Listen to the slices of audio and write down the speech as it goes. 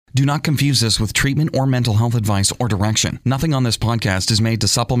Do not confuse this with treatment or mental health advice or direction. Nothing on this podcast is made to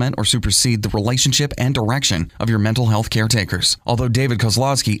supplement or supersede the relationship and direction of your mental health caretakers. Although David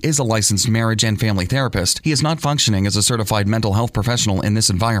Kozlowski is a licensed marriage and family therapist, he is not functioning as a certified mental health professional in this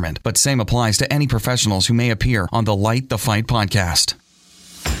environment, but same applies to any professionals who may appear on the Light the Fight podcast.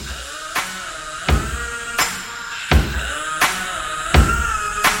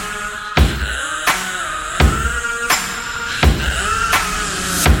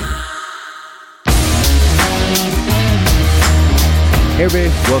 Hey everybody,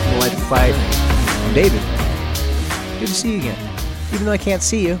 welcome to Light the Fight. I'm David. Good to see you again. Even though I can't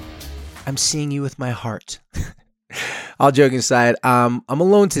see you, I'm seeing you with my heart. All joking aside, I'm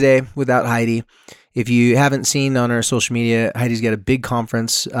alone today without Heidi. If you haven't seen on our social media, Heidi's got a big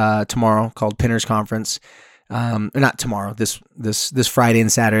conference tomorrow called Pinners Conference. Not tomorrow, this Friday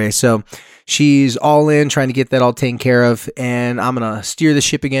and Saturday. So she's all in trying to get that all taken care of, and I'm going to steer the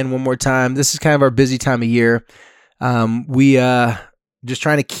ship again one more time. This is kind of our busy time of year. Just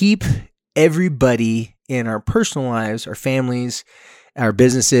trying to keep everybody in our personal lives, our families, our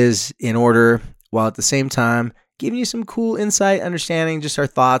businesses in order, while at the same time giving you some cool insight, understanding just our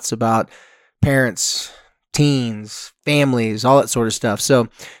thoughts about parents, teens, families, all that sort of stuff. So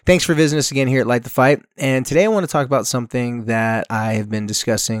thanks for visiting us again here at Light the Fight. And today I want to talk about something that I have been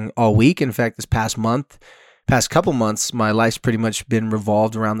discussing all week. In fact, this past couple months, my life's pretty much been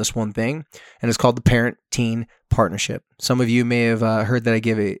revolved around this one thing, and it's called the Parent-Teen Partnership. Some of you may have heard that I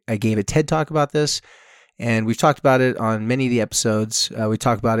gave a TED Talk about this, and we've talked about it on many of the episodes. We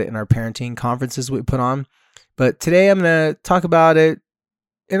talk about it in our parenting conferences we put on, but today I'm going to talk about it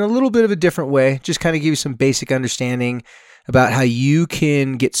in a little bit of a different way, just kind of give you some basic understanding about how you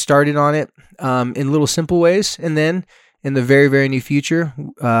can get started on it in little simple ways, and then in the very, very near future,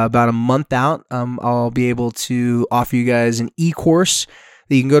 about a month out, I'll be able to offer you guys an e-course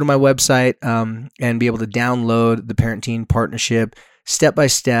that you can go to my website and be able to download the Parent-Teen Partnership,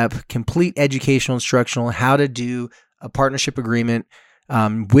 step-by-step, complete educational, instructional, how to do a partnership agreement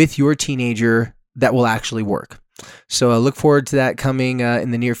with your teenager that will actually work. So I look forward to that coming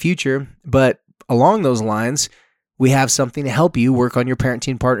in the near future. But along those lines, we have something to help you work on your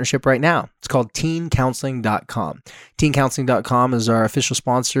parent-teen partnership right now. It's called teencounseling.com. Teencounseling.com is our official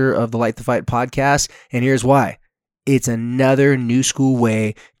sponsor of the Light the Fight podcast, and here's why. It's another new school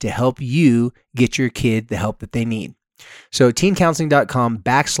way to help you get your kid the help that they need. So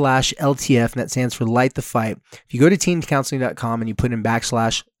teencounseling.com/LTF, and that stands for Light the Fight. If you go to teencounseling.com and you put in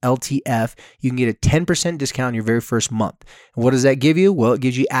 /LTF, you can get a 10% discount in your very first month. And what does that give you? Well, it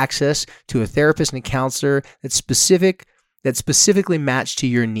gives you access to a therapist and a counselor that's specifically matched to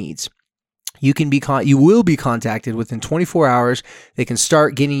your needs. You will be contacted within 24 hours. They can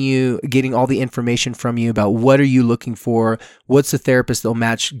start getting all the information from you about what are you looking for, what's the therapist that'll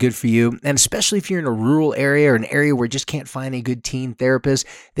match good for you. And especially if you're in a rural area or an area where you just can't find a good teen therapist,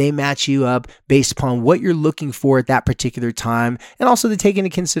 they match you up based upon what you're looking for at that particular time. And also they take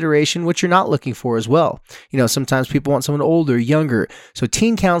into consideration what you're not looking for as well. You know, sometimes people want someone older, younger. So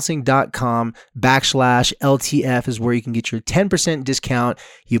teencounseling.com /LTF is where you can get your 10% discount.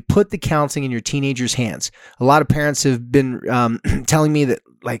 You put the counseling in your teenager's hands. A lot of parents have been telling me that,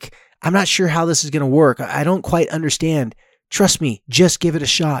 like, I'm not sure how this is going to work. I don't quite understand. Trust me, just give it a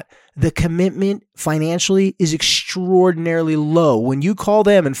shot. The commitment financially is extraordinarily low. When you call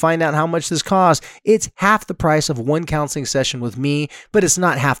them and find out how much this costs, it's half the price of one counseling session with me, but it's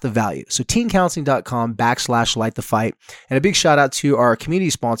not half the value. So teencounseling.com /Light the Fight. And a big shout out to our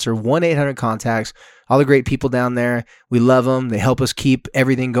community sponsor, 1-800-CONTACTS. All the great people down there. We love them. They help us keep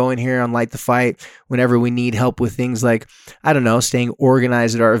everything going here on Light the Fight. Whenever we need help with things like, staying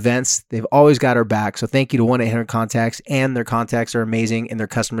organized at our events, they've always got our back. So thank you to 1-800-CONTACTS, and their contacts are amazing, and their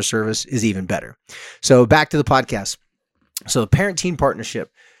customer service is even better. So back to the podcast. So the Parent-Teen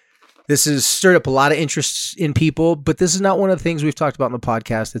Partnership. This has stirred up a lot of interest in people, but this is not one of the things we've talked about in the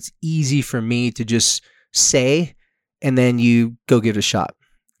podcast that's easy for me to just say, and then you go give it a shot.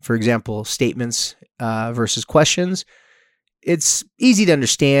 For example, statements versus questions. It's easy to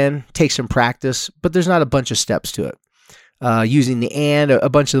understand, takes some practice, but there's not a bunch of steps to it. Using the and, a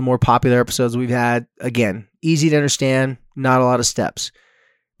bunch of the more popular episodes we've had, again, easy to understand, not a lot of steps.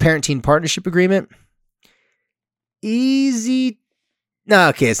 Parent-Teen Partnership Agreement, easy. No,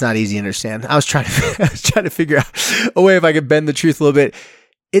 okay, it's not easy to understand. I was trying to figure out a way if I could bend the truth a little bit.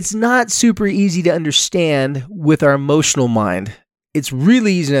 It's not super easy to understand with our emotional mind. It's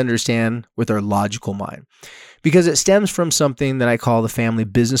really easy to understand with our logical mind, because it stems from something that I call the family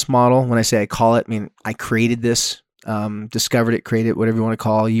business model. When I say I call it, I mean I created this, discovered it, created it, whatever you want to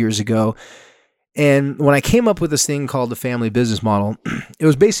call it, years ago. And when I came up with this thing called the family business model, it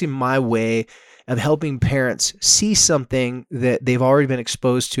was basically my way of helping parents see something that they've already been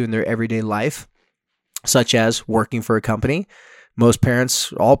exposed to in their everyday life, such as working for a company. Most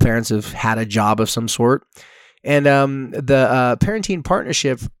parents, all parents, have had a job of some sort. And the parenting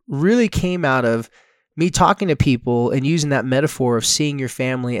partnership really came out of me talking to people and using that metaphor of seeing your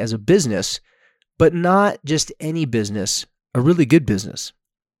family as a business, but not just any business, a really good business,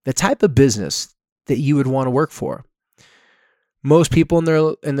 the type of business that you would want to work for. Most people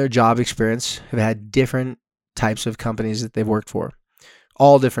in their job experience have had different types of companies that they've worked for.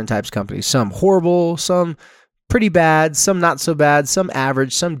 All different types of companies. Some horrible, some pretty bad, some not so bad, some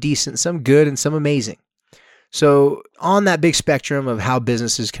average, some decent, some good, and some amazing. So on that big spectrum of how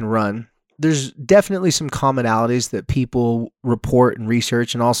businesses can run, there's definitely some commonalities that people report and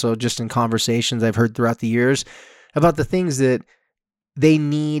research, and also just in conversations I've heard throughout the years about the things that they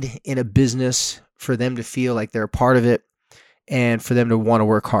need in a business for them to feel like they're a part of it and for them to want to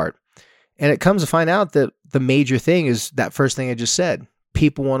work hard. And it comes to find out that the major thing is that first thing I just said.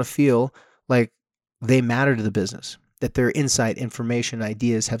 People want to feel like they matter to the business, that their insight, information,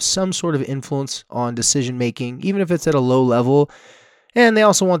 ideas have some sort of influence on decision making, even if it's at a low level. And they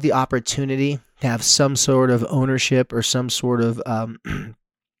also want the opportunity to have some sort of ownership or some sort of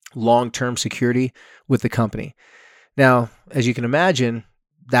long-term security with the company. Now, as you can imagine,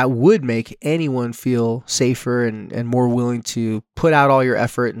 that would make anyone feel safer and more willing to put out all your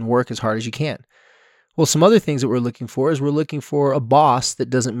effort and work as hard as you can. Well, some other things that we're looking for is we're looking for a boss that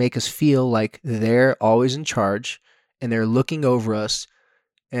doesn't make us feel like they're always in charge and they're looking over us.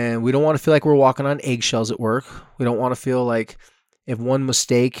 And we don't want to feel like we're walking on eggshells at work. We don't want to feel like if one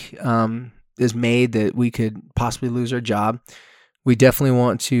mistake is made that we could possibly lose our job. We definitely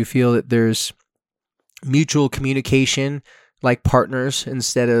want to feel that there's mutual communication like partners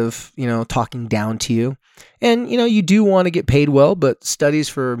instead of, talking down to you. And, you do want to get paid well, but studies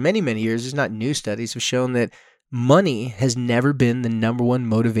for many, many years, it's not new studies, have shown that money has never been the number one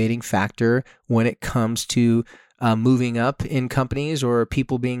motivating factor when it comes to moving up in companies or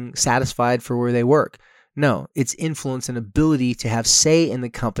people being satisfied for where they work. No, it's influence and ability to have say in the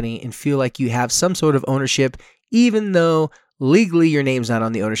company and feel like you have some sort of ownership, even though legally your name's not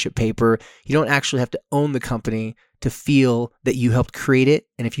on the ownership paper. You don't actually have to own the company to feel that you helped create it.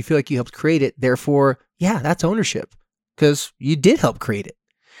 And if you feel like you helped create it, therefore, yeah, that's ownership because you did help create it.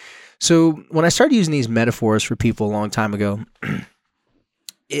 So when I started using these metaphors for people a long time ago,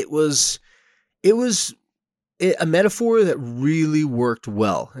 it was a metaphor that really worked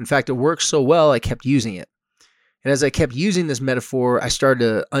well. In fact, it worked so well, I kept using it. And as I kept using this metaphor, I started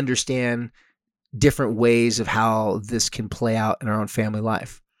to understand different ways of how this can play out in our own family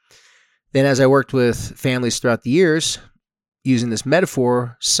life. Then as I worked with families throughout the years, using this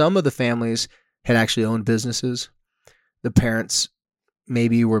metaphor, some of the families had actually owned businesses. The parents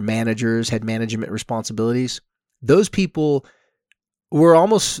maybe were managers, had management responsibilities. Those people were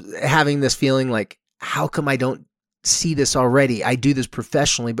almost having this feeling like, how come I don't see this already? I do this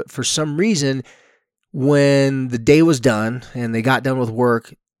professionally, but for some reason, when the day was done and they got done with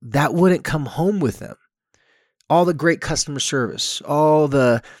work, that wouldn't come home with them. All the great customer service, all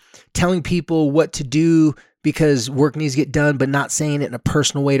the telling people what to do because work needs to get done, but not saying it in a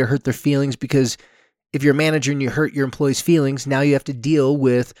personal way to hurt their feelings, because if you're a manager and you hurt your employees' feelings, now you have to deal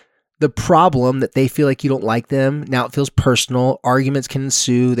with the problem that they feel like you don't like them. Now it feels personal. Arguments can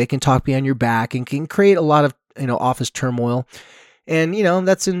ensue. They can talk behind your back and can create a lot of, office turmoil. And,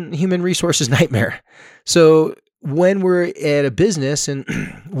 that's a human resources nightmare. So when we're at a business and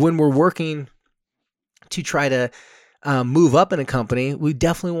when we're working to try to move up in a company, we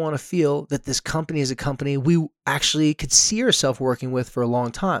definitely want to feel that this company is a company we actually could see ourselves working with for a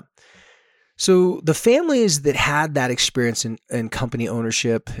long time. So the families that had that experience in company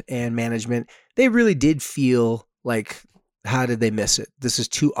ownership and management, they really did feel like, how did they miss it? This is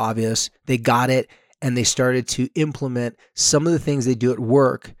too obvious. They got it, and they started to implement some of the things they do at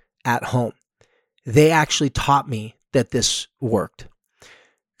work at home. They actually taught me that this worked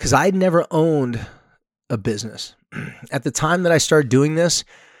because I'd never owned a business. At the time that I started doing this,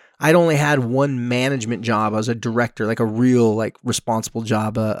 I'd only had one management job. I was a director, like a real, responsible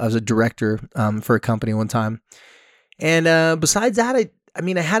job. I was a director for a company one time. And besides that, I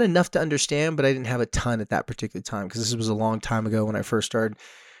had enough to understand, but I didn't have a ton at that particular time because this was a long time ago when I first started,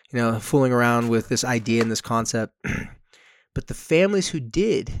 fooling around with this idea and this concept. But the families who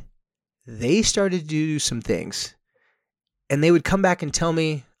did, they started to do some things. And they would come back and tell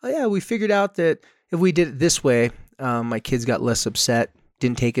me, oh yeah, we figured out that if we did it this way, my kids got less upset,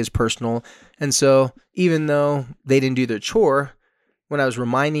 didn't take it as personal. And so even though they didn't do their chore, when I was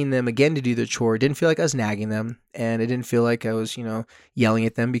reminding them again to do their chore, it didn't feel like I was nagging them, and it didn't feel like I was, yelling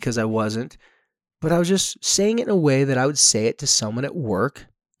at them, because I wasn't. But I was just saying it in a way that I would say it to someone at work,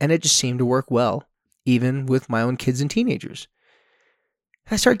 and it just seemed to work well, even with my own kids and teenagers.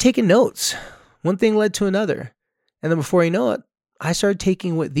 And I started taking notes. One thing led to another. And then before you know it, I started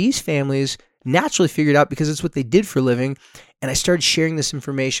taking what these families naturally figured out because it's what they did for a living, and I started sharing this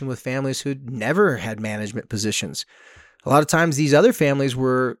information with families who'd never had management positions. A lot of times these other families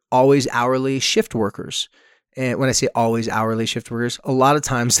were always hourly shift workers. And when I say always hourly shift workers, a lot of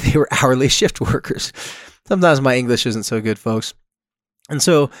times they were hourly shift workers. Sometimes my English isn't so good, folks. And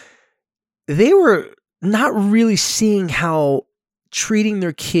so they were not really seeing how treating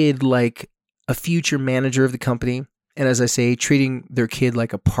their kid like a future manager of the company, and as I say, treating their kid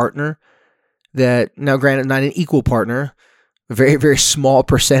like a partner that, now granted, not an equal partner, a very, very small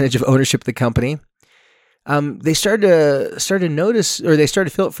percentage of ownership of the company. They started to notice, or they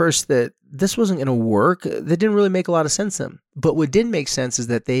started to feel at first that this wasn't going to work. That didn't really make a lot of sense to them. But what did make sense is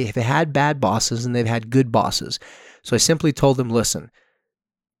that they have had bad bosses and they've had good bosses. So I simply told them, listen,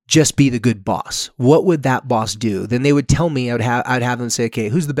 just be the good boss. What would that boss do? Then they would tell me, I'd have them say, okay,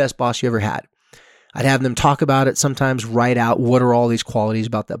 who's the best boss you ever had? I'd have them talk about it, sometimes write out what are all these qualities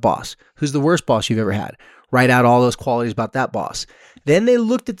about that boss. Who's the worst boss you've ever had? Write out all those qualities about that boss. Then they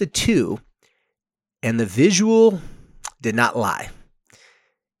looked at the two, and the visual did not lie.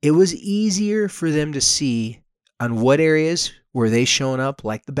 It was easier for them to see on what areas were they showing up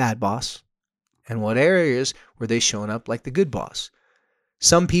like the bad boss and what areas were they showing up like the good boss.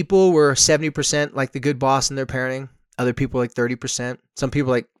 Some people were 70% like the good boss in their parenting. Other people like 30%. Some people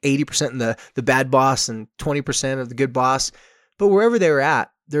like 80% in the bad boss and 20% of the good boss. But wherever they were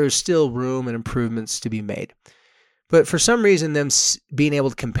at, there was still room and improvements to be made. But for some reason, them being able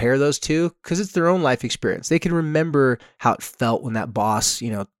to compare those two, because it's their own life experience, they can remember how it felt when that boss,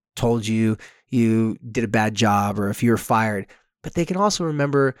 told you did a bad job or if you were fired. But they can also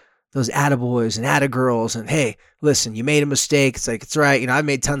remember those attaboys and attagirls and, hey, listen, you made a mistake. It's like, it's right. I've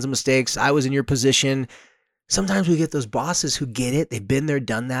made tons of mistakes. I was in your position. Sometimes we get those bosses who get it. They've been there,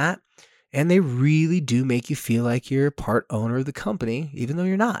 done that. And they really do make you feel like you're part owner of the company, even though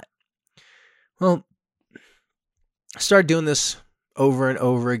you're not. Well, I started doing this over and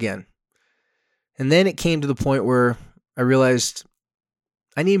over again. And then it came to the point where I realized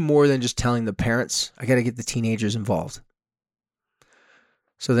I need more than just telling the parents. I got to get the teenagers involved.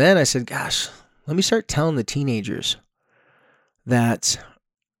 So then I said, gosh, let me start telling the teenagers that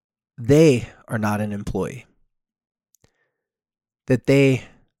they are not an employee, that they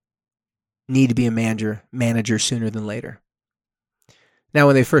need to be a manager sooner than later. Now,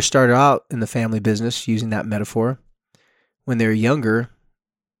 when they first started out in the family business, using that metaphor, when they were younger,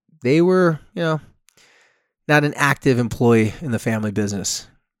 they were, not an active employee in the family business.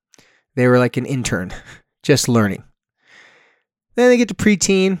 They were like an intern, just learning. Then they get to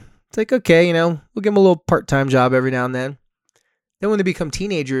preteen. It's like, okay, we'll give them a little part-time job every now and then. Then when they become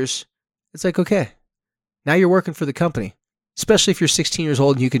teenagers, it's like, okay, now you're working for the company, especially if you're 16 years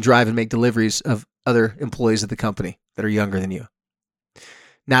old and you can drive and make deliveries of other employees of the company that are younger than you.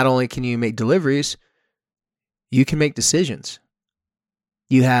 Not only can you make deliveries, you can make decisions.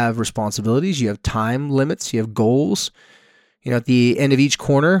 You have responsibilities, you have time limits, you have goals. At the end of each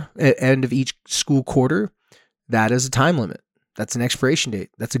school quarter, that is a time limit. That's an expiration date.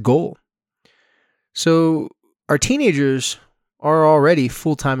 That's a goal. So our teenagers are already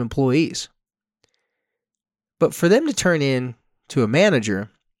full-time employees. But for them to turn into a manager,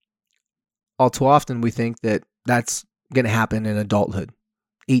 all too often we think that that's going to happen in adulthood.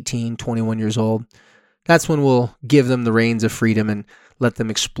 18, 21 years old. That's when we'll give them the reins of freedom and let them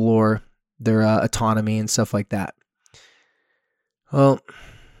explore their autonomy and stuff like that. Well,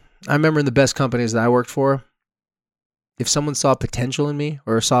 I remember in the best companies that I worked for, if someone saw potential in me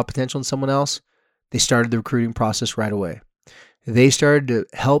or saw potential in someone else, they started the recruiting process right away. They started to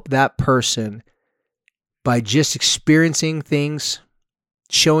help that person by just experiencing things,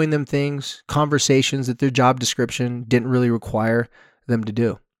 showing them things, conversations that their job description didn't really require them to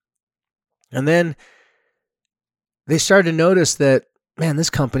do. And then they started to notice that, man,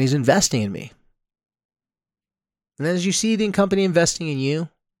 this company's investing in me. And then as you see the company investing in you,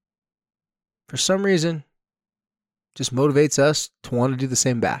 for some reason, just motivates us to want to do the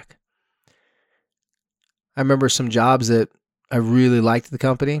same back. I remember some jobs that I really liked at the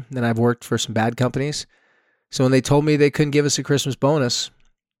company, and I've worked for some bad companies. So when they told me they couldn't give us a Christmas bonus,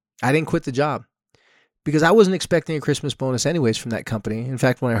 I didn't quit the job because I wasn't expecting a Christmas bonus anyways from that company. In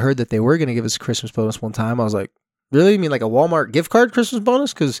fact, when I heard that they were going to give us a Christmas bonus one time, I was like, really? You mean like a Walmart gift card Christmas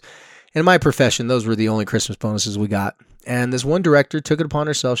bonus? Because in my profession, those were the only Christmas bonuses we got. And this one director took it upon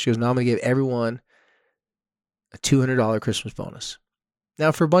herself. She goes, no, I'm going to give everyone a $200 Christmas bonus.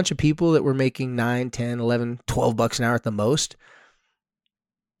 Now, for a bunch of people that were making $9, $10, $11, $12 an hour at the most,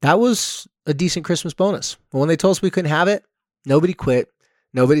 that was a decent Christmas bonus. But when they told us we couldn't have it, nobody quit.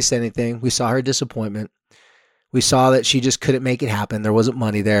 Nobody said anything. We saw her disappointment. We saw that she just couldn't make it happen. There wasn't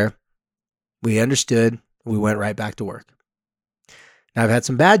money there. We understood. We went right back to work. Now, I've had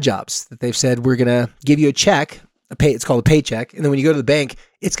some bad jobs that they've said, we're going to give you a check, it's called a paycheck. And then when you go to the bank,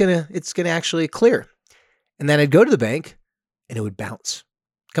 it's going to actually clear. And then I'd go to the bank and it would bounce.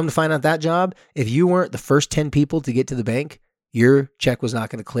 Come to find out that job, if you weren't the first 10 people to get to the bank, your check was not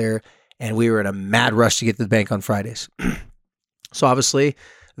going to clear. And we were in a mad rush to get to the bank on Fridays. So obviously,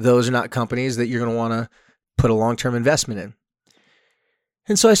 those are not companies that you're going to want to put a long-term investment in.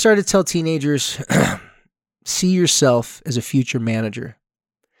 And so I started to tell teenagers, see yourself as a future manager.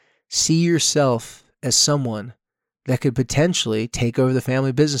 See yourself as someone that could potentially take over the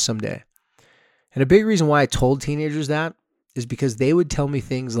family business someday. And a big reason why I told teenagers that is because they would tell me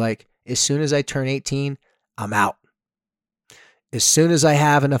things like, as soon as I turn 18, I'm out. As soon as I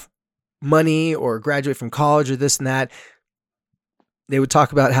have enough money or graduate from college or this and that, they would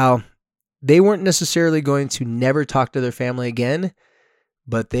talk about how they weren't necessarily going to never talk to their family again,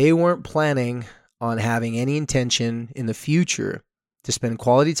 but they weren't planning on having any intention in the future to spend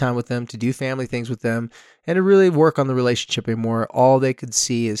quality time with them, to do family things with them, and to really work on the relationship anymore. All they could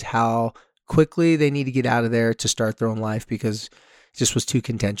see is how quickly they need to get out of there to start their own life because it just was too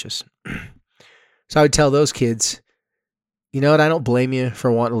contentious. So I would tell those kids, you know what? I don't blame you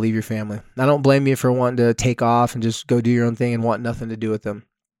for wanting to leave your family. I don't blame you for wanting to take off and just go do your own thing and want nothing to do with them.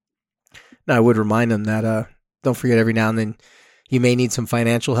 Now, I would remind them that don't forget every now and then you may need some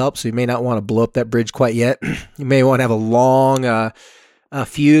financial help, so you may not want to blow up that bridge quite yet. You may want to have a long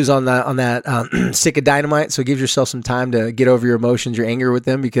fuse on that stick of dynamite, so give yourself some time to get over your emotions, your anger with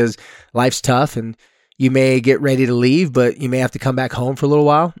them, because life's tough and you may get ready to leave, but you may have to come back home for a little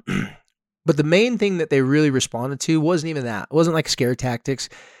while. But the main thing that they really responded to wasn't even that. It wasn't like scare tactics.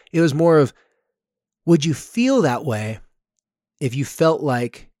 It was more of, would you feel that way if you felt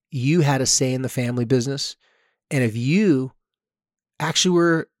like you had a say in the family business? And if you actually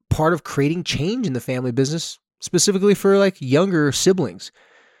were part of creating change in the family business, specifically for like younger siblings?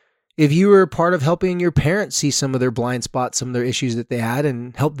 If you were part of helping your parents see some of their blind spots, some of their issues that they had,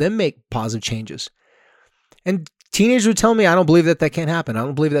 and help them make positive changes. And teenagers would tell me, I don't believe that can't happen. I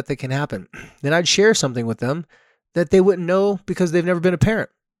don't believe that can happen. Then I'd share something with them that they wouldn't know because they've never been a parent.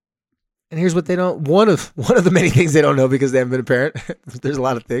 And here's what they don't, one of the many things they don't know because they haven't been a parent. There's a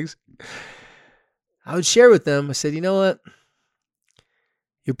lot of things. I would share with them. I said, you know what?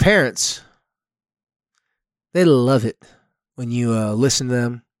 Your parents, they love it when you listen to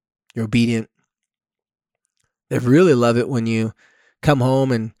them. You're obedient. They really love it when you come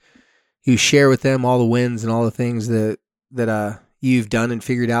home and you share with them all the wins and all the things that you've done and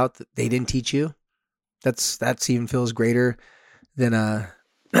figured out that they didn't teach you. That's even feels greater than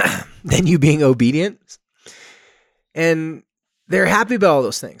than you being obedient. And they're happy about all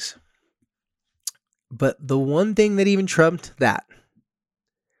those things. But the one thing that even trumped that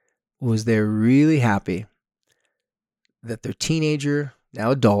was they're really happy that their teenager,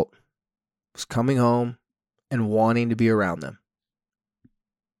 now adult, was coming home and wanting to be around them.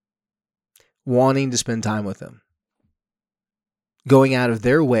 Wanting to spend time with them. Going out of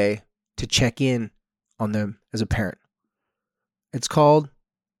their way to check in on them as a parent. It's called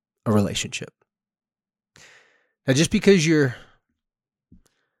a relationship. Now, just because you're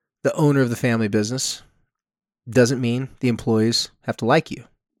the owner of the family business doesn't mean the employees have to like you.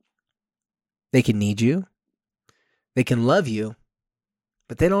 They can need you. They can love you,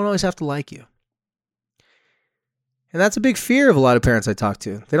 but they don't always have to like you. And that's a big fear of a lot of parents I talk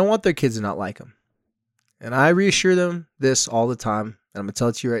to. They don't want their kids to not like them. And I reassure them this all the time, and I'm going to tell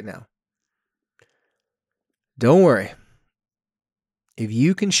it to you right now. Don't worry. If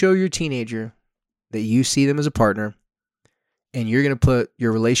you can show your teenager that you see them as a partner, and you're going to put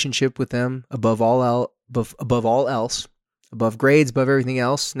your relationship with them above all else, above grades, above everything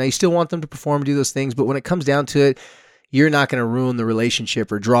else. Now, you still want them to perform and do those things, but when it comes down to it, you're not going to ruin the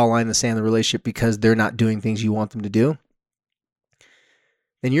relationship or draw a line in the sand in the relationship because they're not doing things you want them to do.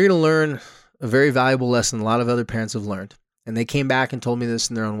 Then you're going to learn a very valuable lesson a lot of other parents have learned. And they came back and told me this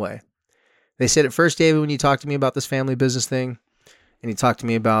in their own way. They said, at first, David, when you talked to me about this family business thing, and you talked to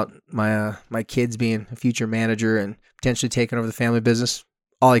me about my kids being a future manager and potentially taking over the family business,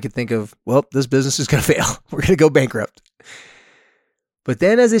 all I could think of, well, this business is going to fail. We're going to go bankrupt. But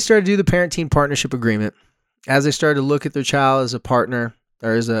then as they started to do the parent-teen partnership agreement, as they started to look at their child as a partner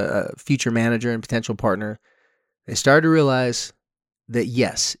or as a future manager and potential partner, They started to realize that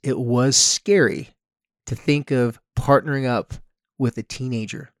yes, it was scary to think of partnering up with a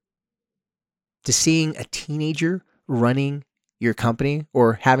teenager. To seeing a teenager running your company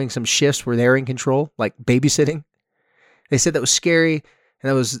or having some shifts where they're in control, like babysitting. They said that was scary, and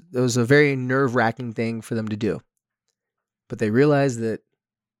that was a very nerve-wracking thing for them to do. But they realized that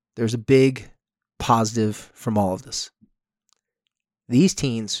there's a big positive from all of this. These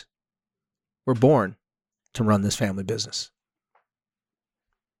teens were born to run this family business.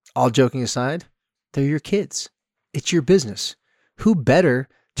 All joking aside, they're your kids. It's your business. Who better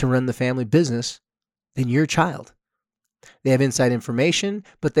to run the family business than your child? They have inside information,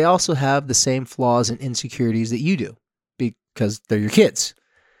 but they also have the same flaws and insecurities that you do because they're your kids.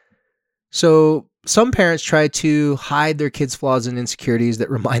 So some parents try to hide their kids' flaws and insecurities that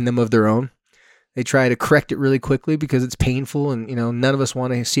remind them of their own. They try to correct it really quickly because it's painful, and none of us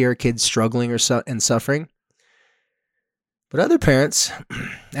want to see our kids struggling and suffering. But other parents,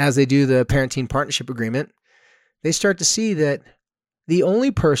 as they do the parenting partnership agreement, they start to see that the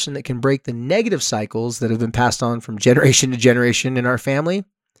only person that can break the negative cycles that have been passed on from generation to generation in our family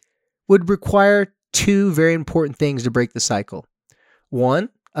would require two very important things to break the cycle. One,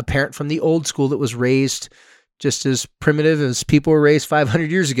 a parent from the old school that was raised just as primitive as people were raised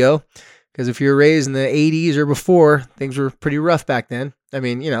 500 years ago. Because if you were raised in the 80s or before, things were pretty rough back then. I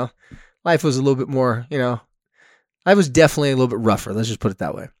mean, life was a little bit more, life was definitely a little bit rougher. Let's just put it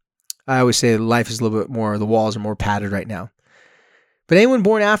that way. I always say life is a little bit more, the walls are more padded right now. But anyone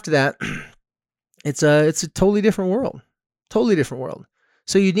born after that, it's a totally different world. Totally different world.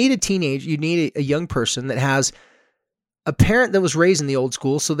 So you need a young person that has a parent that was raised in the old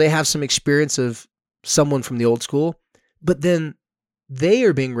school, so they have some experience of someone from the old school, but then they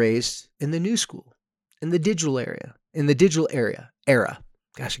are being raised in the new school, in the digital era.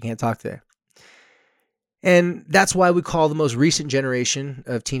 Gosh, I can't talk today. And that's why we call the most recent generation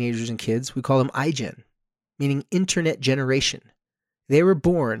of teenagers and kids, we call them iGen, meaning internet generation. They were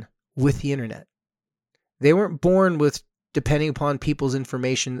born with the internet. They weren't born with depending upon people's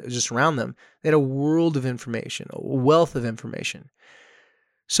information just around them. They had a world of information, a wealth of information.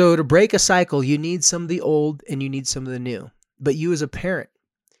 So to break a cycle, you need some of the old and you need some of the new. But you as a parent,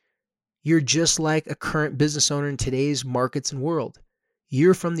 you're just like a current business owner in today's markets and world.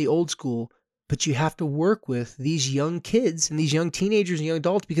 You're from the old school, but you have to work with these young kids and these young teenagers and young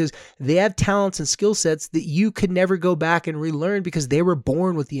adults because they have talents and skill sets that you could never go back and relearn because they were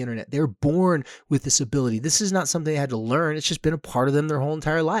born with the internet. They were born with this ability. This is not something they had to learn. It's just been a part of them their whole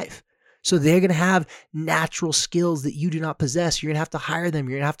entire life. So they're going to have natural skills that you do not possess. You're going to have to hire them.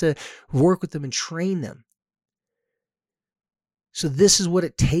 You're going to have to work with them and train them. So this is what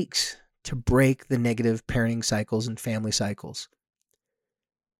it takes to break the negative parenting cycles and family cycles.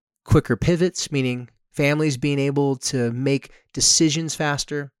 Quicker pivots, meaning families being able to make decisions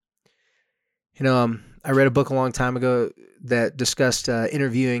faster. I read a book a long time ago that discussed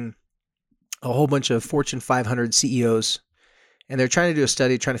interviewing a whole bunch of Fortune 500 CEOs, and they're trying to do a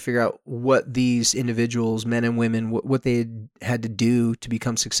study trying to figure out what these individuals, men and women, what they had to do to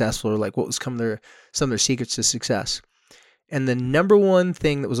become successful, or like what was some of their secrets to success. And the number one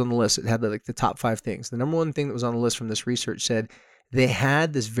thing that was on the list, it had like the top 5 things. The number one thing that was on the list from this research said they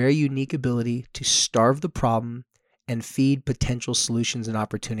had this very unique ability to starve the problem and feed potential solutions and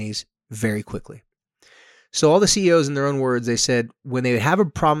opportunities very quickly. So all the CEOs, in their own words, they said when they would have a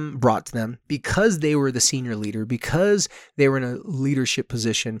problem brought to them, because they were the senior leader, because they were in a leadership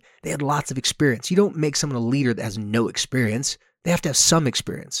position, they had lots of experience. You don't make someone a leader that has no experience. They have to have some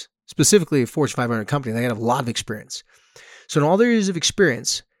experience. Specifically, a Fortune 500 company, they have a lot of experience. So in all their years of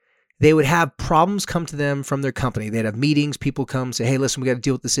experience, they would have problems come to them from their company. They'd have meetings. People come say, hey, listen, we got to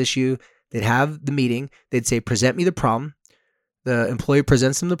deal with this issue. They'd have the meeting. They'd say, present me the problem. The employee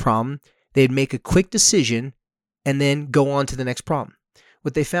presents them the problem. They'd make a quick decision and then go on to the next problem.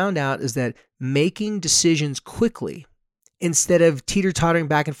 What they found out is that making decisions quickly, instead of teeter-tottering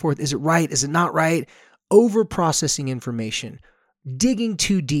back and forth, is it right? Is it not right? Over-processing information, digging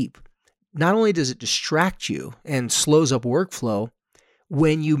too deep. Not only does it distract you and slows up workflow,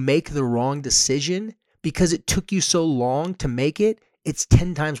 when you make the wrong decision, because it took you so long to make it, it's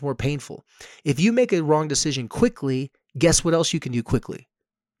 10 times more painful. If you make a wrong decision quickly, guess what else you can do quickly?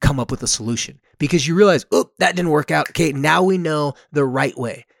 Come up with a solution. Because you realize, oh, that didn't work out. Okay, now we know the right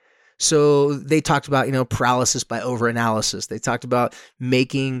way. So they talked about, paralysis by overanalysis. They talked about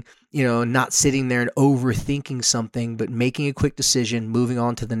making, not sitting there and overthinking something, but making a quick decision, moving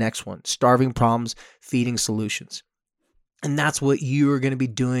on to the next one, starving problems, feeding solutions. And that's what you are going to be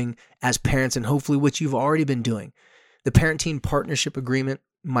doing as parents, and hopefully what you've already been doing. The parenting partnership agreement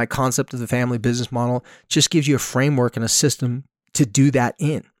my concept of the family business model just gives you a framework and a system to do that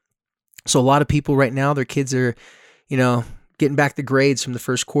in. So a lot of people right now, their kids are, getting back the grades from the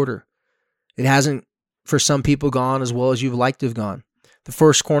first quarter. It hasn't, for some people, gone as well as you'd like to have gone. The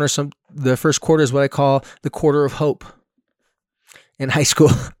first quarter is what I call the quarter of hope in high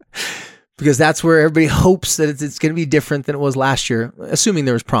school, because that's where everybody hopes that it's going to be different than it was last year, assuming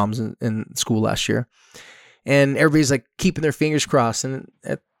there was problems in school last year. And everybody's like keeping their fingers crossed. And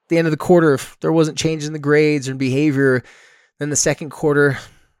at the end of the quarter, if there wasn't changes in the grades or behavior, then the second quarter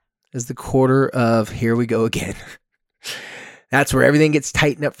is the quarter of here we go again. That's where everything gets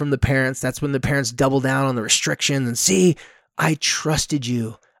tightened up from the parents. That's when the parents double down on the restrictions and see, I trusted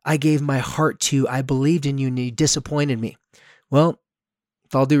you. I gave my heart to you. I believed in you and you disappointed me. Well,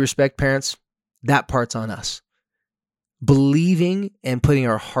 with all due respect, parents, that part's on us. Believing and putting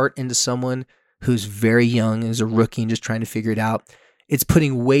our heart into someone who's very young, is a rookie and just trying to figure it out, it's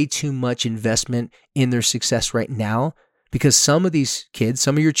putting way too much investment in their success right now, because some of these kids,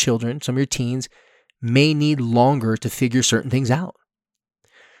 some of your children, some of your teens may need longer to figure certain things out.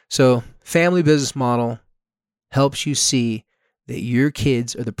 So family business model helps you see that your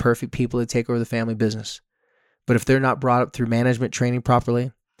kids are the perfect people to take over the family business. But if they're not brought up through management training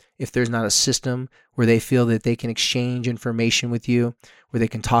properly, if there's not a system where they feel that they can exchange information with you, where they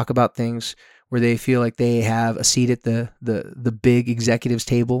can talk about things, where they feel like they have a seat at the big executives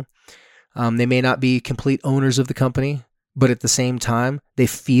table, they may not be complete owners of the company, but at the same time, they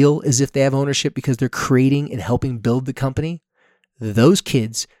feel as if they have ownership because they're creating and helping build the company. Those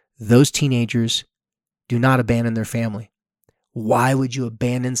kids, those teenagers, do not abandon their family. Why would you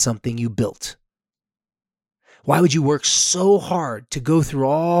abandon something you built? Why would you work so hard to go through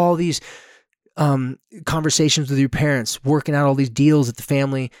all these conversations with your parents, working out all these deals that the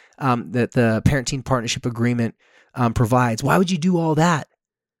family, that the parent-teen partnership agreement provides? Why would you do all that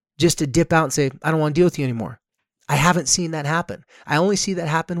just to dip out and say, I don't want to deal with you anymore? I haven't seen that happen. I only see that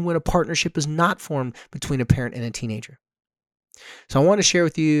happen when a partnership is not formed between a parent and a teenager. So I want to share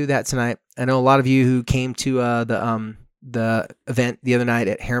with you that tonight. I know a lot of you who came to the event the other night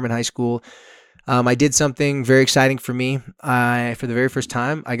at Harriman High School. I did something very exciting for me. For the very first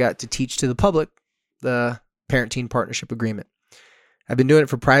time, I got to teach to the public the parent-teen partnership agreement. I've been doing it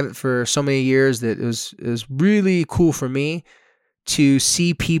for private for so many years that it was really cool for me to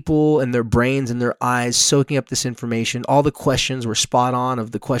see people and their brains and their eyes soaking up this information. All the questions were spot on of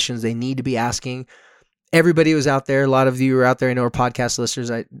the questions they need to be asking. Everybody was out there. A lot of you are out there. I know our podcast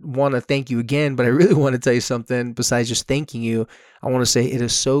listeners. I want to thank you again, but I really want to tell you something besides just thanking you. I want to say it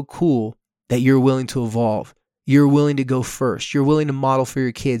is so cool that you're willing to evolve. You're willing to go first. You're willing to model for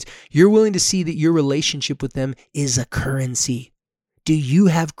your kids. You're willing to see that your relationship with them is a currency. Do you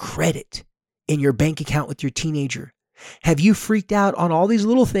have credit in your bank account with your teenager? Have you freaked out on all these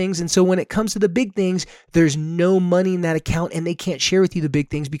little things? And so when it comes to the big things, there's no money in that account and they can't share with you the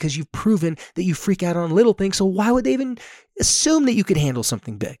big things because you've proven that you freak out on little things. So why would they even assume that you could handle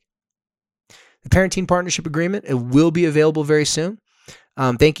something big? The Parent-Teen Partnership Agreement, it will be available very soon.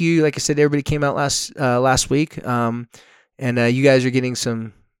 Thank you. Like I said, everybody came out last week. And you guys are getting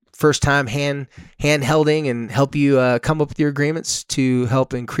some first-time hand-holding and help you come up with your agreements to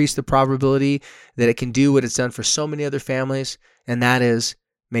help increase the probability that it can do what it's done for so many other families, and that is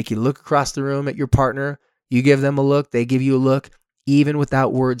make you look across the room at your partner. You give them a look, they give you a look. Even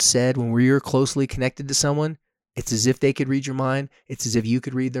without words said, when you're closely connected to someone, it's as if they could read your mind. It's as if you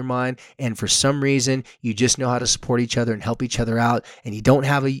could read their mind. And for some reason, you just know how to support each other and help each other out, and you don't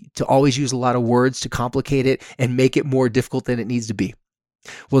have to always use a lot of words to complicate it and make it more difficult than it needs to be.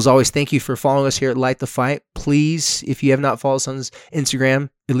 Well, as always, thank you for following us here at Light the Fight. Please, if you have not followed us on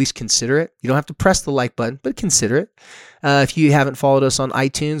Instagram, at least consider it. You don't have to press the like button, but consider it. If you haven't followed us on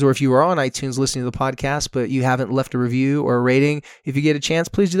iTunes, or if you are on iTunes listening to the podcast, but you haven't left a review or a rating, if you get a chance,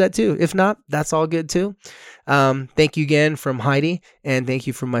 please do that too. If not, that's all good too. Thank you again from Heidi, and thank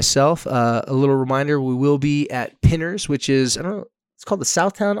you from myself. A little reminder, we will be at Pinners, which is, I don't know, it's called the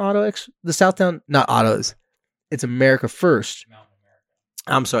Southtown not Autos. It's America First.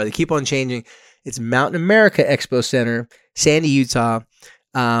 I'm sorry, they keep on changing. It's Mountain America Expo Center, Sandy, Utah.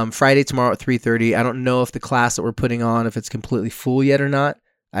 Friday tomorrow at 3:30. I don't know if the class that we're putting on, if it's completely full yet or not.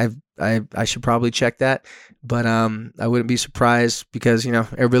 I should probably check that, but I wouldn't be surprised because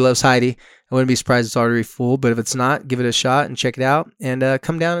everybody loves Heidi. I wouldn't be surprised it's already full, but if it's not, give it a shot and check it out, and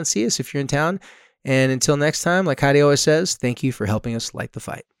come down and see us if you're in town. And until next time, like Heidi always says, thank you for helping us light the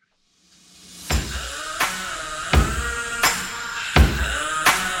fight.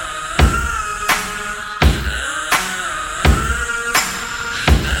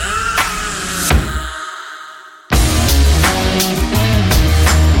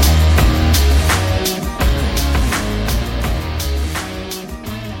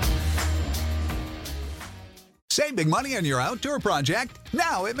 Saving money on your outdoor project?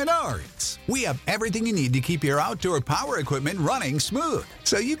 Now at Menards. We have everything you need to keep your outdoor power equipment running smooth,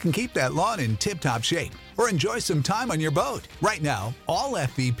 so you can keep that lawn in tip-top shape or enjoy some time on your boat. Right now, all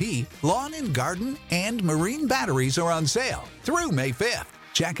FVP, lawn and garden, and marine batteries are on sale through May 5th.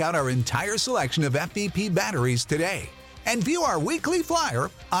 Check out our entire selection of FVP batteries today and view our weekly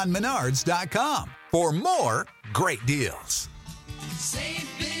flyer on Menards.com for more great deals. Save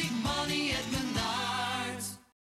big